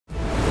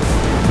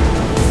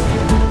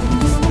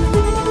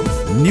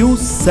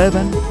News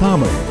 7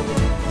 Tamil,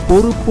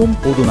 பொறுப்பும்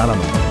பொது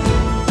நலமும்.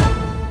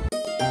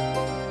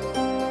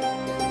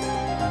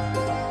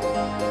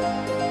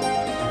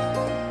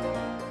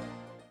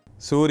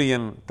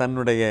 சூரியன்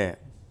தன்னுடைய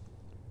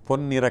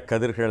பொன்னிற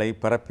கதிர்களை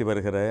பரப்பி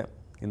வருகிற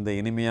இந்த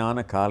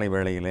இனிமையான காலை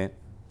வேளையிலே,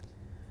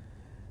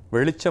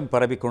 வெளிச்சம்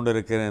பரப்பி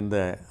கொண்டிருக்கிற இந்த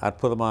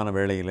அற்புதமான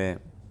வேளையிலே,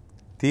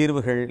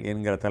 தீர்வுகள்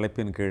என்கிற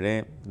தலைப்பின் கீழே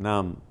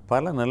நாம்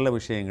பல நல்ல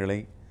விஷயங்களை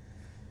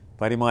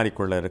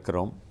பரிமாறிக்கொள்ள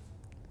இருக்கிறோம்.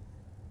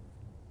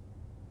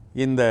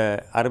 இந்த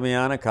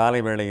அருமையான காலை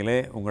வேளையிலே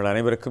உங்கள்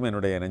அனைவருக்கும்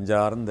என்னுடைய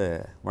நெஞ்சார்ந்த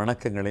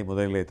வணக்கங்களை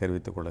முதலிலே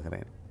தெரிவித்துக்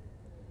கொள்கிறேன்.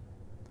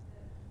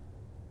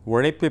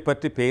 உழைப்பை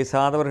பற்றி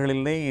பேசாதவர்கள்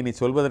இல்லை, இனி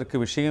சொல்வதற்கு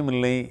விஷயம்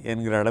இல்லை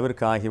என்கிற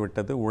அளவிற்கு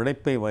ஆகிவிட்டது.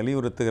 உழைப்பை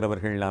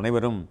வலியுறுத்துகிறவர்கள்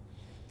அனைவரும்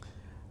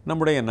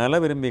நம்முடைய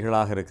நல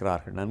விரும்பிகளாக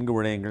இருக்கிறார்கள். நன்கு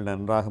உழையுங்கள்,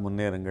 நன்றாக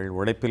முன்னேறுங்கள்,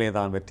 உழைப்பிலே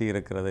தான் வெற்றி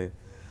இருக்கிறது,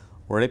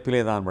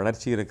 உழைப்பிலே தான்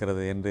வளர்ச்சி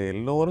இருக்கிறது என்று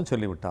எல்லோரும்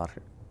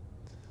சொல்லிவிட்டார்கள்.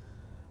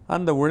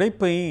 அந்த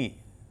உழைப்பை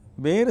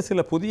வேறு சில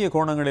புதிய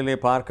கோணங்களிலே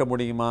பார்க்க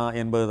முடியுமா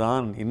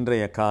என்பதுதான்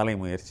இன்றைய காலை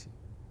முயற்சி.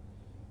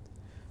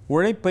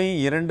 உழைப்பை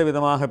இரண்டு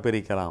விதமாக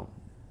பிரிக்கலாம்.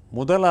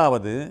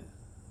 முதலாவது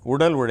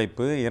உடல்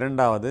உழைப்பு,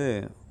 இரண்டாவது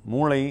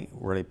மூளை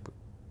உழைப்பு.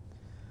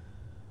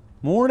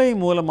 மூளை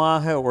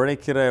மூலமாக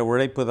உழைக்கிற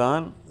உழைப்பு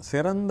தான்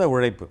சிறந்த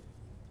உழைப்பு.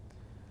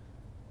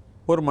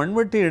 ஒரு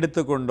மண்வெட்டி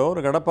எடுத்துக்கொண்டோ,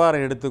 ஒரு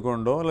கடப்பாரை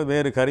எடுத்துக்கொண்டோ, அல்லது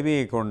வேறு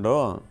கருவியை கொண்டோ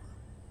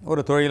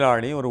ஒரு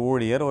தொழிலாளி, ஒரு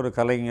ஊழியர், ஒரு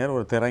கலைஞர்,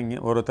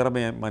 ஒரு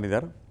திறமை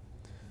மனிதர்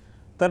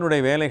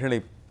தன்னுடைய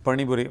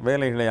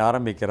வேலைகளை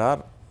ஆரம்பிக்கிறார்.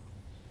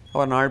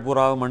 அவர் நாள்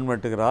பூராக மண்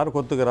வெட்டுகிறார்,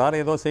 கொத்துகிறார்,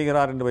 ஏதோ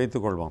செய்கிறார் என்று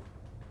வைத்துக்கொள்வோம்.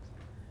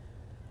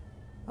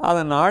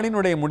 அதன்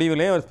நாளினுடைய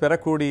முடிவிலே அவர்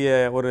பெறக்கூடிய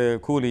ஒரு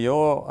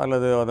கூலியோ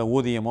அல்லது அந்த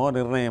ஊதியமோ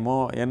நிர்ணயமோ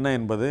என்ன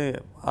என்பது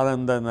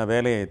அந்த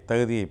வேலையை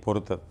தகுதியை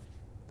பொறுத்தது.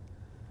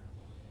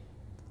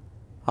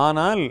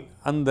 ஆனால்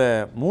அந்த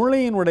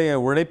மூளையினுடைய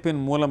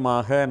உழைப்பின்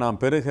மூலமாக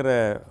நாம் பெறுகிற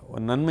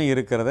நன்மை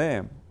இருக்கிறதே,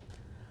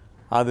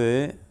 அது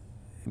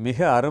மிக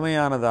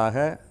அருமையானதாக,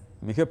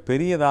 மிக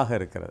பெரியதாக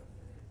இருக்கிறது.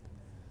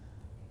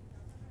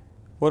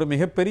 ஒரு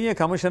மிகப்பெரிய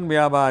கமிஷன்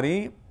வியாபாரி,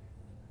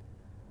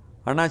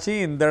 அண்ணாச்சி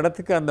இந்த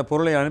இடத்துக்கு அந்த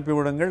பொருளை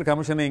அனுப்பிவிடுங்கள்,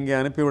 கமிஷனை இங்கே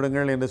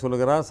அனுப்பிவிடுங்கள் என்று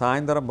சொல்கிறார்.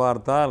 சாயந்தரம்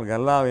பார்த்தால்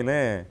கல்லாவிலே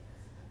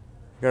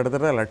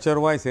கிட்டத்தட்ட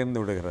 ₹1,00,000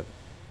 சேர்ந்து விடுகிறது.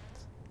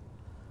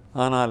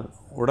 ஆனால்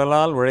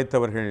உடலால்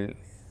உழைத்தவர்கள்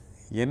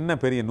என்ன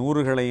பெரிய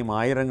நூறுகளையும்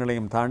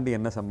ஆயிரங்களையும் தாண்டி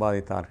என்ன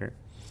சம்பாதித்தார்கள்.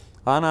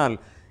 ஆனால்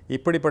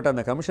இப்படிப்பட்ட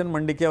அந்த கமிஷன்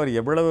மண்டிக்கு அவர்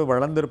எவ்வளவு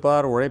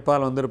வளர்ந்திருப்பார்,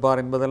 உழைப்பால்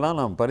வந்திருப்பார் என்பதெல்லாம்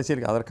நாம்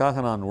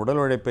அதற்காக நான் உடல்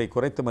உழைப்பை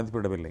குறைத்து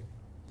மதிப்பிடவில்லை.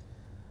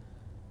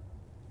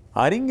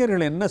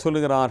 அறிஞர்கள் என்ன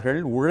சொல்லுகிறார்கள்?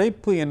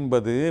 உழைப்பு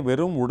என்பது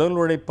வெறும் உடல்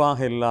உழைப்பாக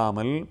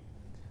இல்லாமல்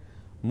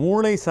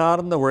மூளை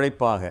சார்ந்த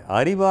உழைப்பாக,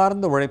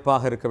 அறிவார்ந்த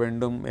உழைப்பாக இருக்க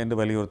வேண்டும் என்று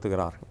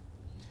வலியுறுத்துகிறார்கள்.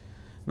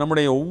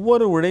 நம்முடைய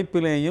ஒவ்வொரு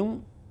உழைப்பிலேயும்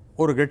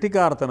ஒரு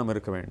கெட்டிக்காரத்தனம்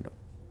இருக்க வேண்டும்.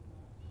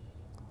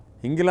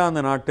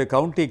 இங்கிலாந்து நாட்டு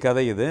கவுண்டி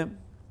கதை இது.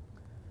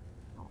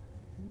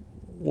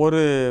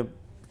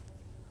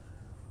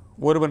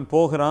 ஒருவன்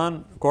போகிறான்,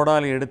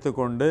 கோடாலி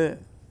எடுத்துக்கொண்டு,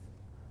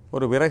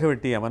 ஒரு விறகு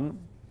வெட்டியவன்.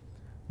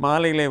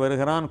 மாலையிலே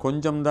வருகிறான்,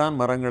 கொஞ்சம்தான்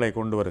மரங்களை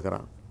கொண்டு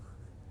வருகிறான்.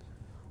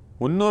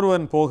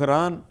 இன்னொருவன்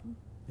போகிறான்,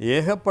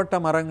 ஏகப்பட்ட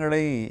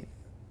மரங்களை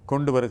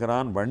கொண்டு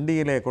வருகிறான்,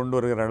 வண்டியிலே கொண்டு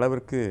வருகிற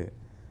அளவிற்கு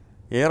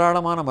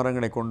ஏராளமான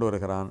மரங்களை கொண்டு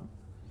வருகிறான்.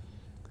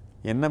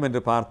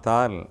 என்னவென்று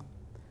பார்த்தால்,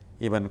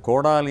 இவன்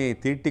கோடாலியை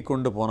தீட்டி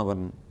கொண்டு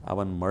போனவன்,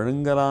 அவன்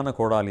மழுங்கலான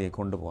கோடாலியை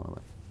கொண்டு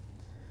போனவன்.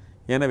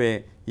 எனவே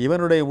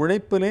இவனுடைய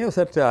உழைப்பிலே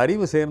சற்று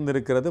அறிவு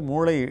சேர்ந்திருக்கிறது,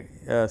 மூளை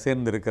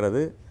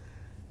சேர்ந்திருக்கிறது,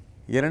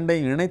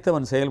 இரண்டையும்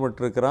இணைத்தவன்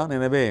செயல்பட்டிருக்கிறான்.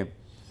 எனவே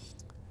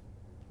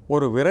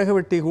ஒரு விறகு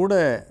வெட்டி கூட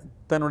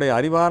தன்னுடைய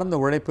அறிவார்ந்த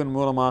உழைப்பின்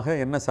மூலமாக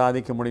என்ன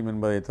சாதிக்க முடியும்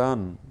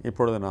என்பதைத்தான்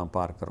இப்பொழுது நாம்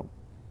பார்க்கிறோம்.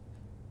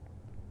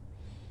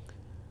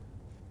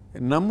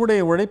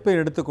 நம்முடைய உழைப்பை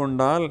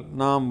எடுத்துக்கொண்டால்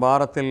நாம்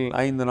வாரத்தில்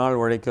 5 நாள்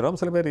உழைக்கிறோம்.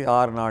 சில பேர்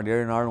 6 நாள்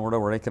 7 நாள் கூட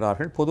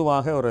உழைக்கிறார்கள்.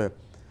 பொதுவாக ஒரு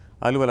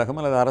அலுவலகம்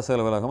அல்லது அரசு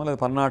அலுவலகம் அல்லது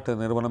பன்னாட்டு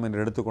நிறுவனம்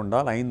என்று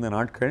எடுத்துக்கொண்டால் 5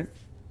 நாட்கள்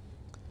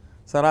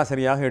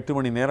சராசரியாக 8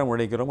 மணி நேரம்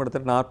உழைக்கிறோம்.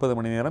 கிட்டத்தட்ட 40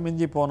 மணி நேரம்.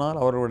 மிஞ்சி போனால்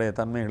அவர்களுடைய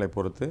தன்மைகளை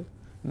பொறுத்து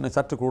இன்னும்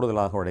சற்று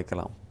கூடுதலாக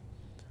உழைக்கலாம்.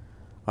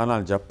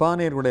 ஆனால்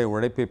ஜப்பானியர்களுடைய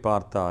உழைப்பை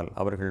பார்த்தால்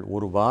அவர்கள்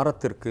ஒரு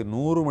வாரத்திற்கு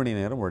 100 மணி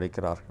நேரம்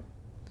உழைக்கிறார்கள்.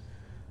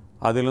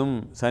 அதிலும்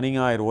சனி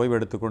ஞாயிறு ஓய்வு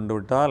எடுத்துக்கொண்டு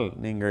விட்டால்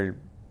நீங்கள்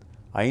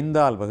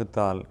 5ஆல்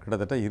வகுத்தால்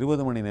கிட்டத்தட்ட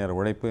 20 மணி நேர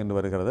உழைப்பு என்று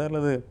வருகிறது.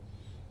 அல்லது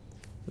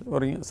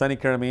ஒரு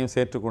சனிக்கிழமையும்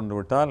சேர்த்து கொண்டு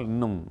விட்டால்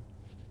இன்னும்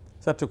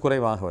சற்று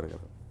குறைவாக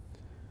வருகிறது.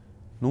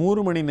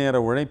 100 மணி நேர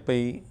உழைப்பை,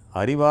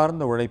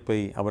 அறிவார்ந்த உழைப்பை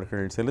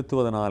அவர்கள்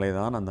செலுத்துவதனாலே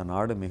தான் அந்த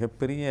நாடு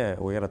மிகப்பெரிய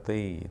உயரத்தை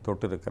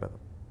தொட்டிருக்கிறது.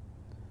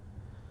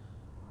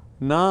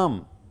 நாம்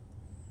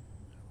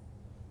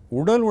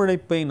உடல்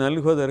உழைப்பை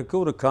நல்குவதற்கு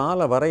ஒரு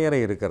கால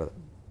வரையறை இருக்கிறது.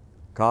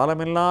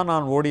 காலமெல்லாம்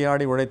நான்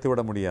ஓடியாடி உழைத்து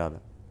விட முடியாது.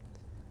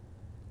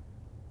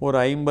 ஒரு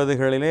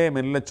 50களிலே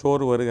மெல்ல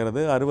சோறு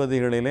வருகிறது,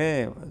 60களிலே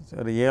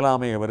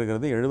இயலாமை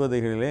வருகிறது,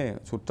 70களிலே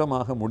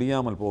சுத்தமாக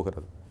முடியாமல்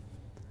போகிறது.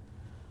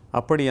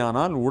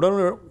 அப்படியானால்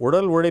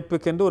உடல்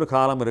உழைப்புக்கென்று ஒரு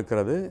காலம்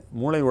இருக்கிறது,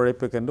 மூளை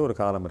உழைப்புக்கென்று ஒரு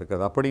காலம்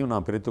இருக்கிறது. அப்படியும்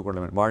நாம் பிரித்து கொள்ள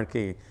வேண்டும்.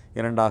 வாழ்க்கை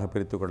இரண்டாக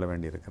பிரித்து கொள்ள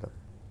வேண்டியிருக்கிறது.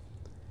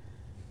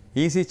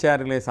 ஈஸி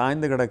சேரிலே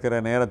சாய்ந்து கிடக்கிற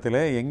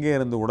நேரத்திலே எங்கே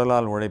இருந்து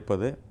உடலால்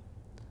உழைப்பது?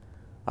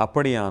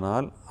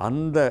 அப்படியானால்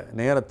அந்த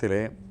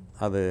நேரத்திலே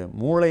அது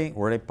மூளை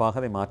உழைப்பாக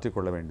அதை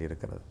மாற்றிக்கொள்ள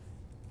வேண்டியிருக்கிறது.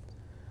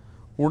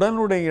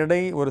 உடலுடைய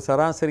எடை ஒரு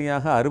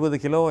சராசரியாக 60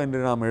 கிலோ என்று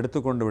நாம்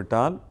எடுத்துக்கொண்டு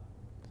விட்டால்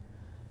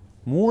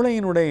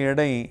மூளையினுடைய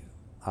எடை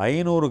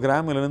 500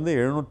 கிராமிலிருந்து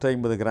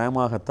 750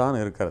 கிராமாகத்தான்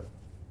இருக்கிறது.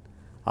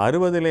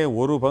 60லே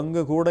ஒரு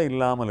பங்கு கூட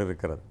இல்லாமல்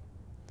இருக்கிறது.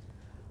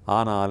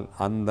 ஆனால்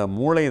அந்த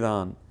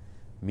மூளைதான்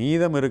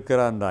மீதம் இருக்கிற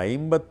அந்த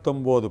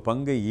 59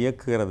 பங்கை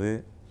இயக்குகிறது.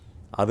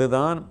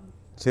 அதுதான்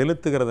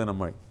செலுத்துகிறது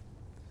நம்மை.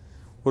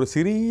 ஒரு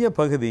சிறிய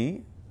பகுதி,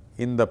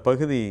 இந்த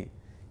பகுதி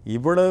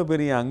இவ்வளவு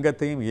பெரிய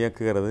அங்கத்தையும்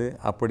இயக்குகிறது.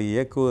 அப்படி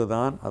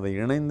இயக்குவதுதான், அதை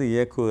இணைந்து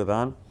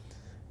இயக்குவதுதான்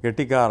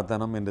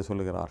கெட்டிக்காரத்தனம் என்று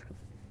சொல்லுகிறார்கள்.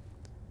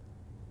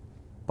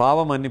 பாவ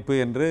மன்னிப்பு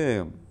என்று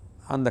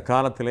அந்த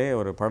காலத்திலே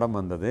ஒரு படம்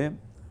வந்தது.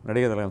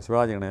 நடிகர் தலைவர்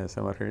சிவாஜி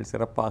கணேசன் அவர்கள்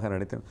சிறப்பாக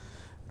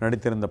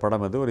நடித்திருந்த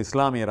படம் அது. ஒரு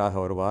இஸ்லாமியராக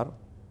வருவார்.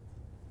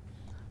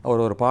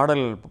 அவர் ஒரு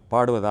பாடல்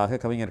பாடுவதாக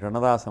கவிஞர்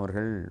கண்ணதாசன்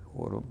அவர்கள்,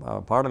 ஒரு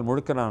பாடல்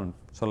முழுக்க நான்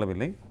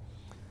சொல்லவில்லை,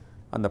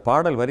 அந்த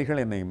பாடல்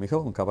வரிகள் என்னை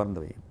மிகவும்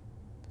கவர்ந்தவை.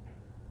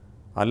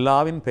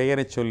 அல்லாவின்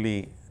பெயரைச் சொல்லி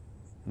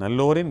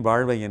நல்லோரின்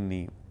வாழ்வை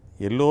எண்ணி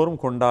எல்லோரும்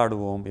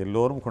கொண்டாடுவோம்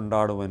எல்லோரும்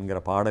கொண்டாடுவோம் என்கிற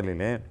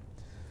பாடலிலே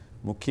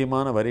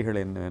முக்கியமான வரிகள்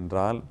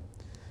என்னவென்றால்,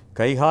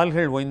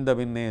 கைகால்கள் ஓய்ந்த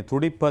பின்னே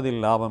துடிப்பதில்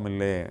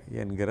லாபமில்லை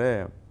என்கிற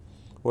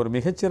ஒரு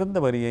மிகச்சிறந்த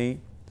வரியை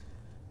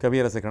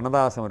கவியரசு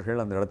கண்ணதாசன்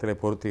அவர்கள் அந்த இடத்திலே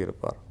பொருத்தி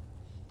இருப்பார்.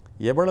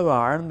 எவ்வளவு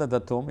ஆழ்ந்த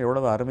தத்துவம்,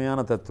 எவ்வளவு அருமையான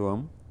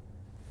தத்துவம்!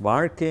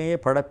 வாழ்க்கையே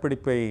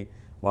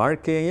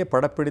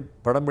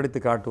படம் பிடித்து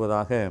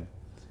காட்டுவதாக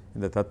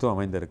இந்த தத்துவம்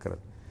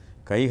அமைந்திருக்கிறது.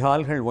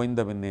 கைகால்கள்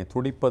ஓய்ந்த பின்னே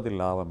துடிப்பதில்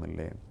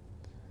லாபமில்லை.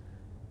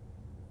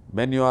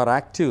 when you are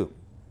active,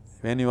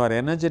 when you are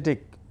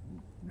energetic,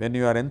 when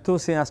you are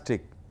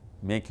enthusiastic,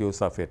 make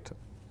use of it.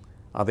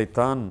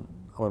 அதைத்தான்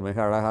அவர் மிக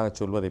அழகாக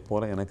சொல்வதைப்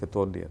போல எனக்கு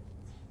தோன்றியது.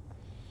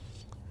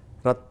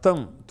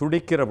 ரத்தம்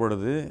துடிக்கிற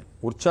பொழுது,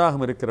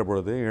 உற்சாகம் இருக்கிற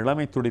பொழுது,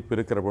 இளமை துடிப்பு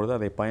இருக்கிற பொழுது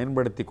அதை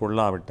பயன்படுத்தி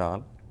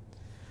கொள்ளாவிட்டால்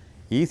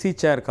ஈஸி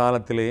சேர்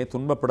காலத்திலே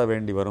துன்பப்பட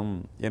வேண்டி வரும்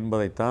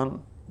என்பதைத்தான்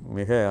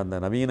மிக அந்த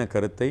நவீன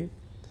கருத்தை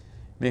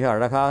மிக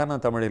அழகான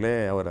தமிழிலே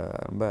அவர்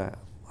ரொம்ப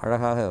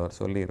அழகாக அவர்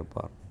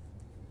சொல்லியிருப்பார்.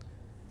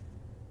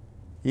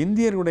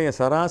 இந்தியர்களுடைய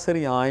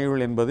சராசரி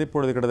ஆயுள் என்பது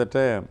இப்பொழுது கிட்டத்தட்ட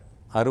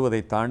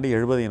 60 தாண்டி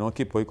 70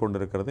 நோக்கி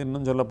போய்கொண்டிருக்கிறது.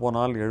 இன்னும் சொல்ல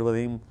போனால்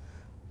 70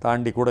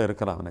 தாண்டி கூட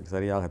இருக்கலாம், எனக்கு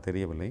சரியாக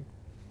தெரியவில்லை.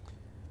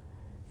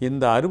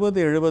 இந்த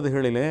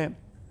 60-70களிலே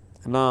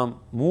நாம்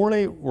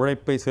மூளை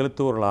உழைப்பை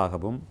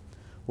செலுத்துவர்களாகவும்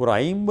ஒரு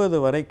 50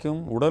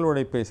 வரைக்கும் உடல்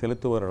உழைப்பை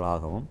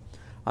செலுத்துவர்களாகவும்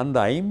அந்த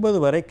 50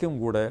 வரைக்கும்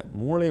கூட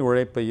மூளை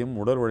உழைப்பையும்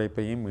உடல்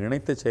உழைப்பையும்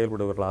இணைத்து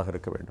செயல்படுவர்களாக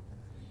இருக்க வேண்டும்.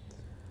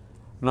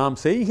 நாம்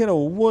செய்கிற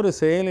ஒவ்வொரு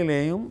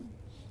செயலிலேயும்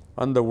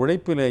அந்த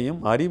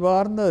உழைப்பிலேயும்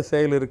அறிவார்ந்த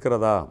செயல்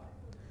இருக்கிறதா?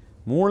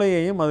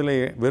 மூளையையும் அதில்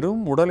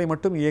வெறும் உடலை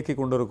மட்டும் இயக்கி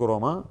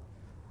கொண்டிருக்கிறோமா,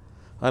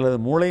 அல்லது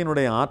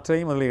மூளையினுடைய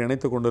ஆற்றையும் அதில்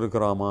இணைத்து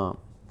கொண்டிருக்கிறோமா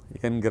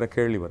என்கிற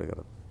கேள்வி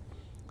வருகிறது.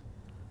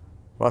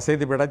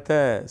 வசதி படைத்த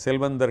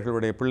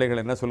செல்வந்தர்களுடைய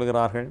பிள்ளைகள் என்ன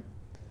சொல்லுகிறார்கள்?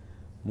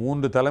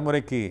 3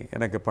 தலைமுறைக்கு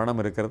எனக்கு பணம்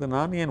இருக்கிறது,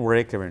 நான் ஏன்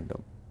உழைக்க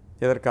வேண்டும்?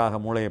 எதற்காக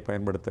மூளையை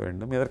பயன்படுத்த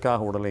வேண்டும்?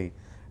 எதற்காக உடலை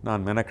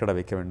நான் மெனக்கெட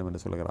வைக்க வேண்டும்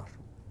என்று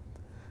சொல்கிறார்கள்.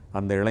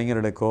 அந்த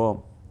இளைஞர்களுக்கோ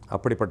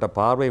அப்படிப்பட்ட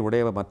பார்வை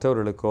உடைய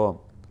மற்றவர்களுக்கோ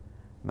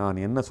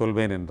நான் என்ன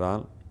சொல்வேன்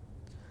என்றால்,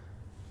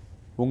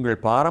 உங்கள்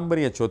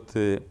பாரம்பரிய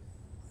சொத்து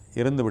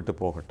இருந்துவிட்டு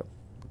போகட்டும்.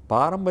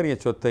 பாரம்பரிய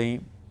சொத்தை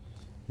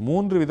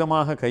 3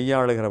 விதமாக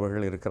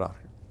கையாளுகிறவர்கள்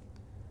இருக்கிறார்கள்.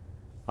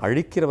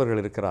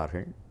 அழிக்கிறவர்கள்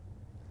இருக்கிறார்கள்,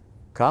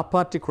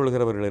 காப்பாற்றிக்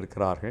கொள்கிறவர்கள்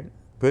இருக்கிறார்கள்,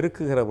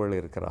 பெருக்குகிறவர்கள்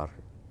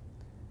இருக்கிறார்கள்.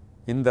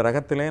 இந்த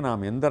ரகத்திலே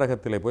நாம் எந்த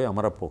ரகத்திலே போய்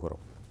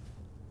அமரப்போகிறோம்?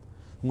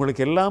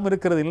 உங்களுக்கு எல்லாம்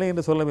இருக்கிறது இல்லை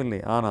என்று சொல்லவில்லை,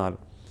 ஆனால்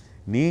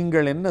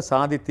நீங்கள் என்ன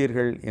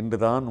சாதித்தீர்கள் என்று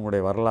தான்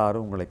உங்களுடைய வரலாறு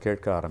உங்களை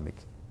கேட்க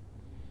ஆரம்பிக்கும்.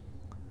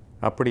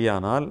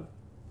 அப்படியானால்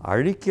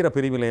அழிக்கிற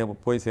பிரிவிலே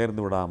போய்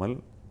சேர்ந்து விடாமல்,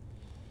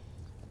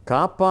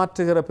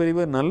 காப்பாற்றுகிற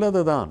பிரிவு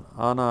நல்லது தான்,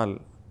 ஆனால்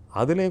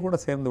அதிலே கூட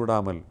சேர்ந்து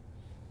விடாமல்,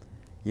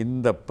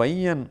 இந்த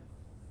பையன்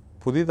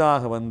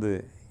புதிதாக வந்து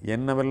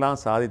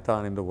என்னவெல்லாம்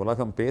சாதித்தான் என்று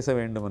உலகம் பேச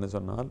வேண்டும் என்று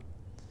சொன்னால்,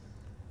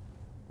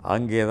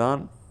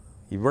 அங்கேதான்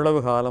இவ்வளவு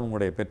காலம்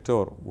உங்களுடைய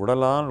பெற்றோர்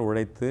உடலால்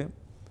உழைத்து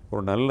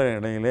ஒரு நல்ல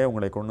இடையிலே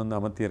உங்களை கொண்டு வந்து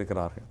அமர்த்தி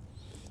இருக்கிறார்கள்.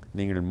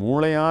 நீங்கள்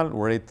மூளையால்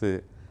உழைத்து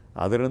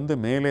அதிலிருந்து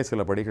மேலே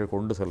சில படிகள்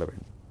கொண்டு செல்ல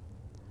வேண்டும்.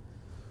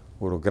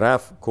 ஒரு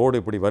கிராஃப் கோடு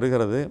இப்படி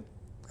வருகிறது,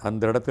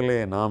 அந்த இடத்திலே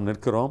நாம்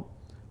நிற்கிறோம்.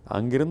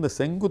 அங்கிருந்து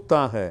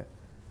செங்குத்தாக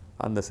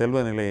அந்த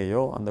செல்வ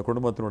நிலையையோ அந்த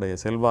குடும்பத்தினுடைய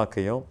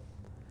செல்வாக்கையோ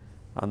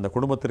அந்த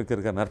குடும்பத்திற்கு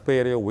இருக்கிற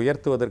நற்பெயரையோ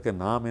உயர்த்துவதற்கு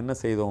நாம் என்ன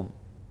செய்தோம்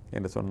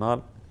என்று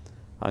சொன்னால்,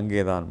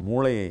 அங்கேதான்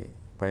மூளையை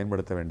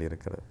பயன்படுத்த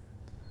வேண்டியிருக்கிறது.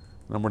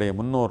 நம்முடைய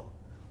முன்னோர்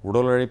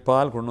உடல்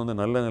உழைப்பால் கொண்டு வந்து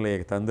நல்ல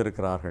நிலையை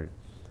தந்திருக்கிறார்கள்.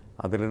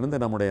 அதிலிருந்து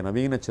நம்முடைய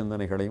நவீன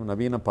சிந்தனைகளையும்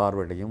நவீன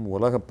பார்வைகளையும்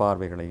உலக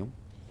பார்வைகளையும்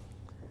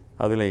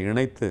அதில்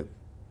இணைத்து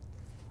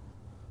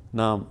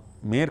நாம்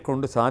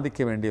மேற்கொண்டு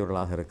சாதிக்க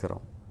வேண்டியவர்களாக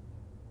இருக்கிறோம்.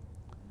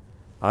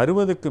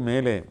 60க்கு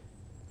மேலே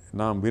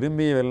நாம்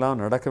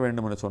விரும்பியவெல்லாம் நடக்க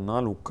வேண்டும் என்று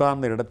சொன்னால்,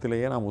 உட்கார்ந்த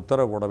இடத்திலேயே நாம்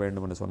உத்தரவு போட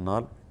வேண்டும் என்று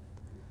சொன்னால்,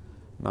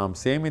 நாம்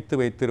சேமித்து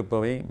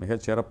வைத்திருப்பவை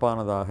மிகச்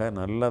சிறப்பானதாக,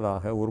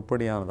 நல்லதாக,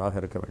 உருப்படியானதாக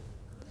இருக்க வேண்டும்.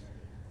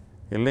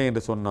 இல்லை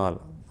என்று சொன்னால்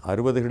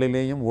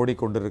 60களிலேயும்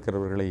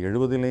ஓடிக்கொண்டிருக்கிறவர்களை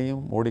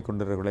 70லேயும்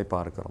ஓடிக்கொண்டிருக்கிறவர்களை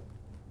பார்க்கிறோம்.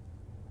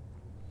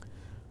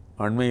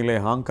 அண்மையிலே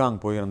ஹாங்காங்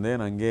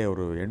போயிருந்தேன். அங்கே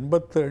ஒரு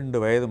 82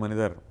 வயது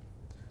மனிதர்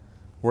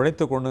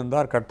உழைத்து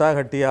கொண்டிருந்தார்.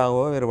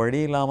 கட்டாகட்டியாகவோ வேறு வழி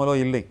இல்லாமலோ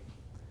இல்லை.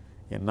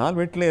 என்னால்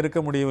வீட்டில் இருக்க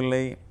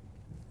முடியவில்லை,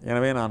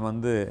 எனவே நான்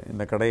வந்து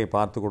இந்த கடையை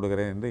பார்த்து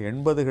கொடுக்கிறேன் என்று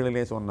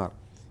 80களிலே சொன்னார்.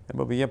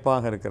 ரொம்ப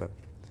வியப்பாக இருக்கிறது.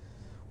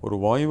 ஒரு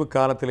ஓய்வு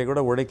காலத்திலே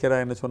கூட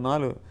உழைக்கிறார் என்று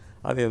சொன்னால்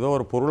அது ஏதோ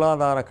ஒரு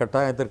பொருளாதார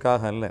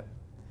கட்டாயத்திற்காக அல்ல.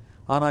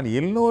 ஆனால்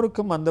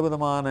எல்லோருக்கும் அந்த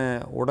விதமான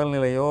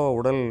உடல்நிலையோ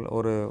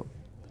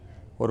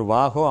ஒரு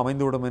வாகோ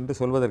அமைந்துவிடும் என்று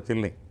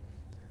சொல்வதற்கில்லை.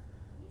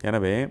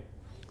 எனவே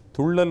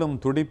துள்ளலும்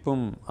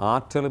துடிப்பும்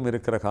ஆற்றலும்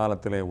இருக்கிற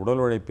காலத்திலே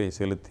உடல் உழைப்பை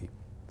செலுத்தி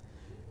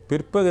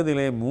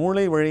பிற்பகுதியிலே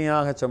மூளை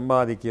வழியாக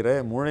சம்பாதிக்கிற,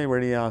 மூளை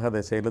வழியாக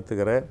அதை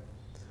செலுத்துகிற,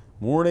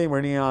 மூளை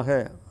வழியாக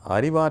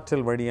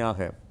அறிவாற்றல்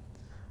வழியாக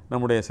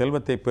நம்முடைய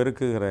செல்வத்தை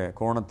பெருக்குகிற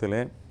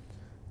கோணத்திலே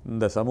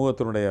இந்த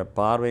சமூகத்தினுடைய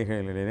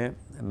பார்வைகளிலே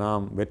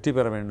நாம் வெற்றி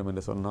பெற வேண்டும்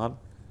என்று சொன்னால்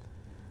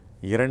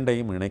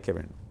இரண்டையும் இணைக்க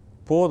வேண்டும்.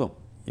 போதும்,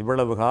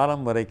 இவ்வளவு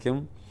காலம்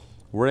வரைக்கும்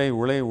உழை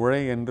உழை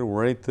உழை என்று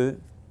உழைத்து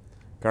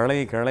களை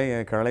களை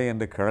களை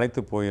என்று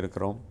களைத்து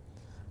போயிருக்கிறோம்.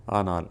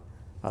 ஆனால்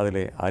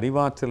அதிலே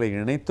அறிவாற்றலை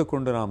இணைத்து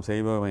கொண்டு நாம்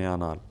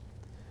செய்வோமையானால்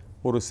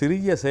ஒரு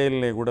சிறிய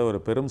செயலிலே கூட ஒரு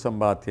பெரும்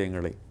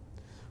சம்பாத்தியங்களை,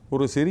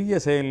 ஒரு சிறிய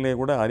செயலிலே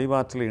கூட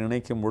அறிவாற்றலை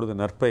இணைக்கும் பொழுது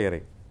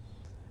நற்பெயரை,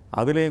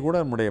 அதிலே கூட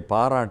நம்முடைய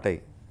பாராட்டை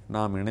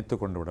நாம் இணைத்து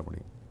கொண்டு விட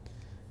முடியும்.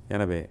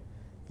 எனவே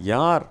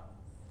யார்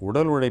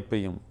உடல்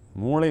உழைப்பையும்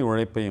மூளை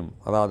உழைப்பையும்,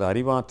 அதாவது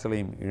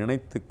அறிவாற்றலையும்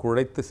இணைத்து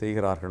குழைத்து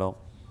செய்கிறார்களோ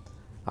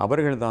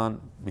அவர்கள்தான்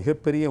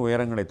மிகப்பெரிய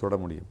உயரங்களை தொட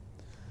முடியும்.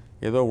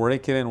 ஏதோ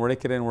உழைக்கிறேன்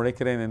உழைக்கிறேன்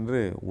உழைக்கிறேன் என்று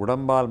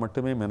உடம்பால்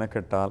மட்டுமே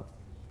மெனக்கெட்டால்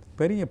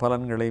பெரிய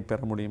பலன்களை பெற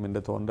முடியும்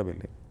என்று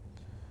தோன்றவில்லை.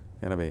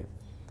 எனவே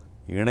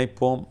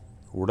இணைப்போம்,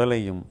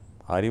 உடலையும்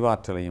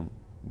அறிவாற்றலையும்,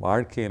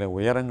 வாழ்க்கையில்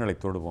உயரங்களை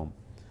தொடுவோம்.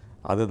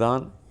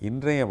 அதுதான்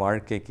இன்றைய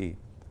வாழ்க்கைக்கு,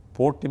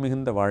 போட்டி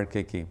மிகுந்த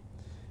வாழ்க்கைக்கு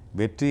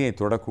வெற்றியை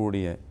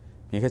தொடக்கூடிய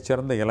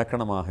மிகச்சிறந்த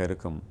இலக்கணமாக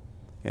இருக்கும்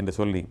என்று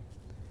சொல்லி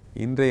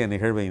இன்றைய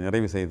நிகழ்வை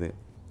நிறைவு செய்து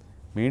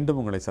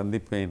மீண்டும் உங்களை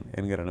சந்திப்பேன்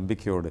என்கிற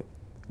நம்பிக்கையோடு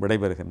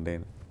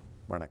விடைபெறுகின்றேன்.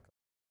 வணக்கம்.